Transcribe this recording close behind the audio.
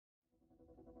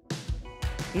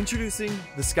Introducing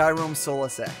the Skyroam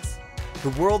Solis X, the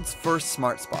world's first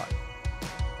smart spot.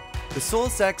 The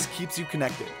Solis X keeps you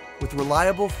connected with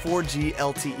reliable 4G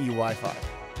LTE Wi-Fi.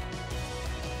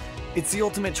 It's the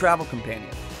ultimate travel companion,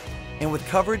 and with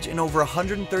coverage in over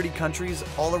 130 countries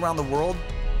all around the world,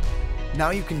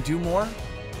 now you can do more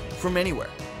from anywhere.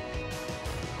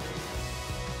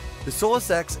 The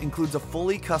Solis X includes a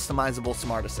fully customizable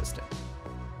smart assistant,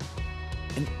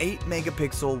 an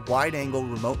 8-megapixel wide-angle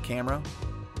remote camera,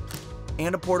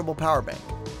 and a portable power bank,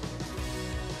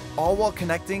 all while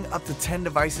connecting up to 10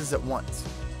 devices at once.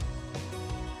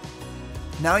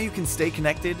 Now you can stay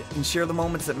connected and share the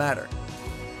moments that matter,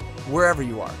 wherever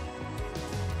you are.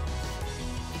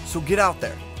 So get out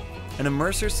there and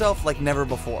immerse yourself like never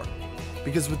before,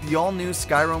 because with the all-new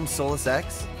Skyroam Solis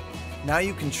X, now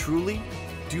you can truly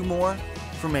do more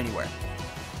from anywhere.